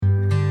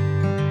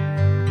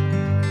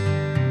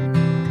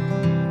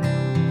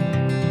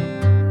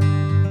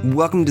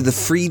Welcome to the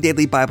Free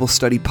Daily Bible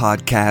Study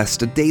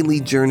Podcast, a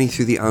daily journey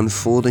through the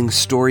unfolding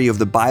story of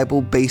the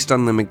Bible based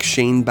on the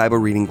M'Cheyne Bible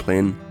reading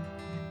plan.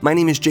 My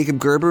name is Jacob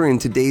Gerber,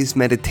 and today's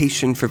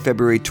meditation for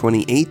February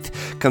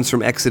 28th comes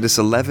from Exodus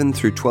 11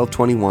 through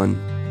 12:21.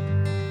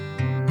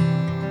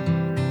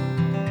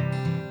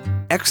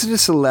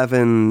 Exodus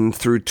 11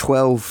 through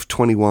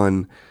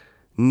 12:21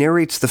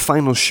 narrates the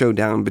final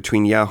showdown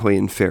between Yahweh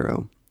and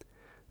Pharaoh.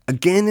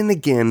 Again and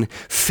again,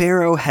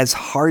 Pharaoh has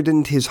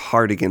hardened his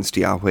heart against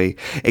Yahweh,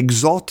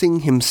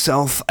 exalting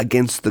himself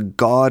against the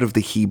God of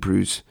the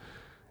Hebrews.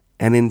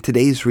 And in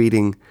today's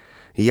reading,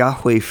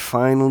 Yahweh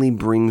finally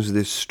brings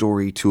this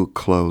story to a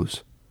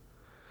close.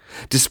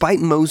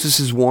 Despite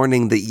Moses'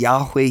 warning that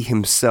Yahweh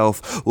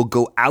himself will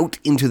go out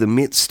into the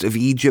midst of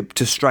Egypt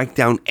to strike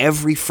down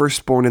every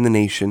firstborn in the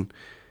nation,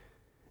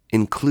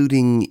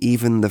 including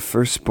even the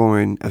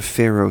firstborn of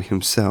Pharaoh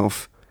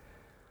himself,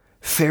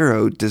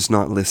 Pharaoh does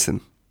not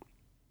listen.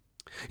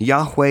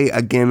 Yahweh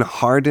again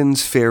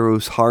hardens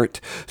Pharaoh's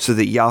heart so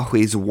that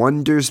Yahweh's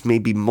wonders may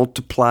be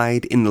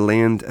multiplied in the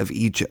land of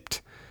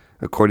Egypt,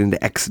 according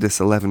to Exodus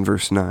 11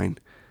 verse 9.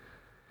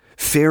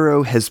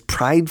 Pharaoh has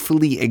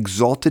pridefully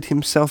exalted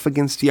himself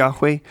against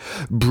Yahweh,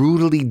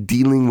 brutally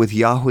dealing with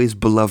Yahweh's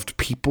beloved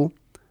people,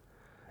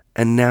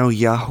 and now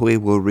Yahweh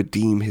will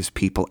redeem his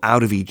people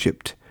out of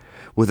Egypt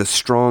with a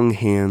strong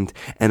hand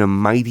and a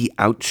mighty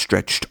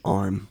outstretched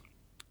arm.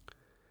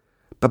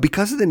 But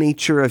because of the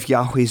nature of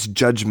Yahweh's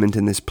judgment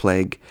in this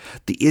plague,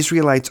 the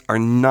Israelites are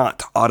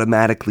not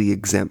automatically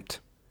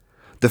exempt.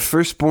 The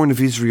firstborn of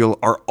Israel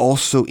are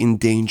also in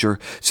danger,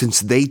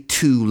 since they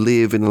too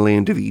live in the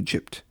land of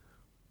Egypt.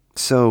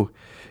 So,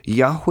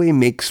 Yahweh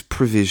makes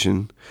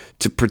provision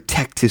to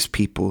protect his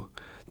people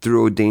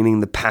through ordaining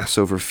the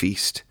Passover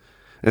feast,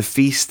 a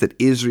feast that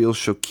Israel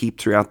shall keep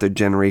throughout their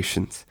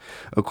generations,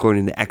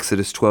 according to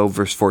Exodus 12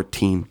 verse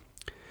 14.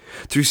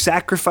 Through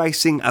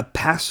sacrificing a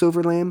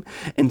Passover lamb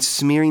and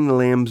smearing the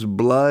lamb's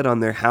blood on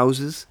their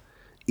houses,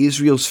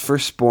 Israel's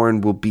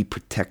firstborn will be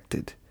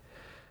protected.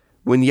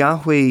 When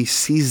Yahweh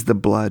sees the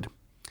blood,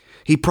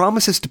 he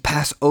promises to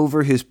pass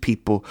over his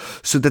people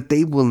so that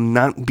they will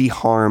not be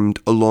harmed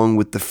along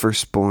with the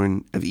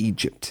firstborn of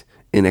Egypt,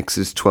 in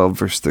Exodus 12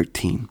 verse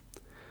 13.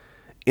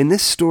 In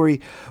this story,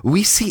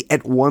 we see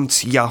at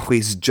once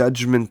Yahweh's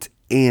judgment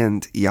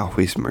and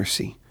Yahweh's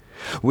mercy,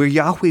 where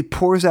Yahweh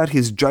pours out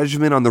his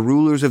judgment on the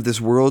rulers of this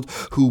world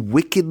who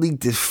wickedly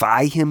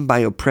defy him by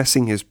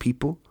oppressing his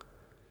people.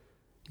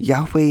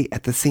 Yahweh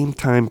at the same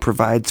time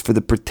provides for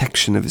the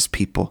protection of his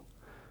people,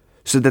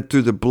 so that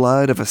through the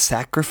blood of a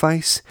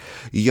sacrifice,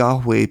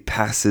 Yahweh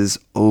passes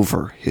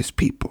over his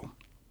people.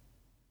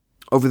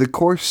 Over the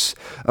course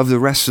of the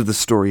rest of the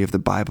story of the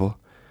Bible,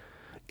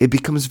 it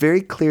becomes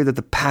very clear that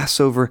the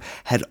Passover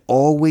had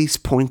always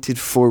pointed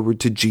forward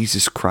to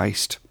Jesus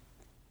Christ.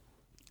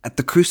 At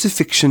the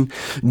crucifixion,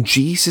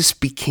 Jesus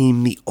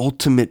became the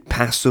ultimate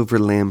Passover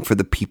lamb for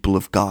the people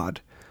of God.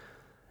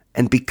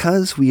 And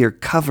because we are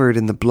covered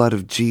in the blood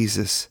of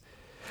Jesus,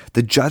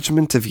 the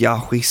judgment of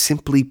Yahweh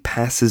simply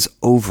passes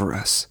over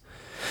us,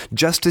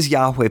 just as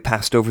Yahweh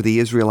passed over the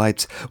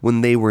Israelites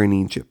when they were in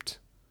Egypt.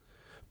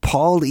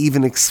 Paul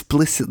even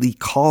explicitly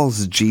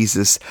calls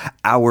Jesus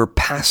our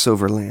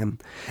Passover lamb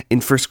in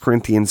 1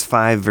 Corinthians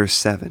 5 verse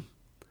 7.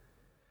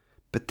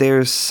 But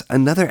there's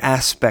another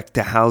aspect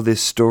to how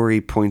this story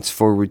points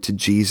forward to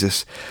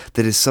Jesus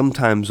that is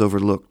sometimes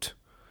overlooked.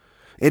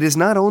 It is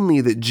not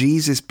only that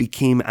Jesus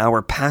became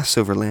our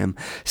Passover lamb,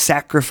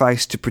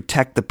 sacrificed to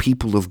protect the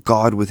people of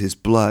God with his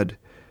blood,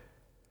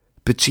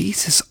 but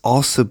Jesus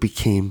also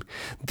became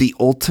the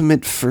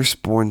ultimate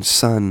firstborn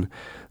son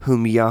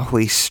whom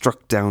Yahweh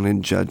struck down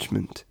in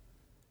judgment.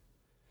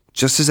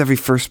 Just as every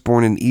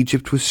firstborn in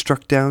Egypt was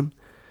struck down,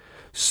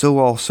 so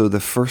also the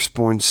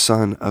firstborn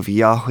son of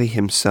Yahweh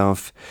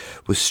himself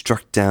was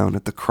struck down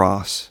at the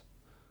cross.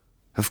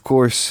 Of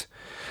course,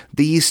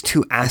 these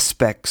two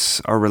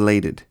aspects are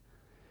related.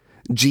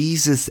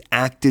 Jesus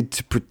acted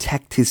to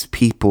protect his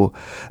people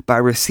by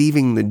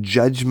receiving the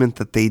judgment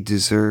that they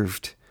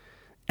deserved,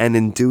 and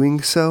in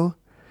doing so,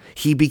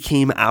 he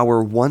became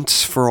our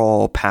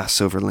once-for-all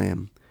Passover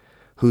lamb,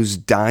 whose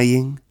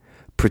dying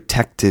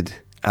protected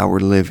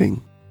our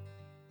living.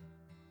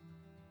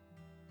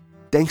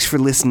 Thanks for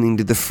listening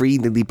to the Free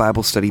Daily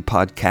Bible Study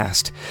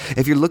Podcast.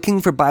 If you're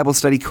looking for Bible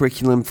study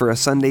curriculum for a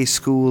Sunday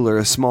school or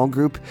a small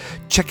group,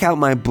 check out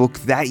my book,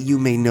 That You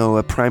May Know,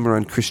 A Primer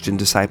on Christian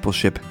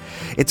Discipleship.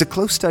 It's a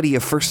close study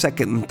of 1st,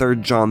 2nd, and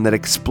 3rd John that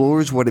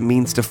explores what it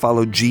means to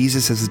follow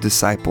Jesus as a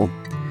disciple.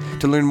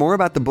 To learn more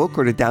about the book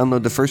or to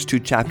download the first 2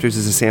 chapters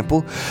as a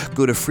sample,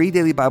 go to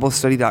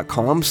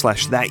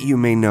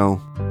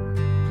freedailybiblestudy.com/thatyoumayknow.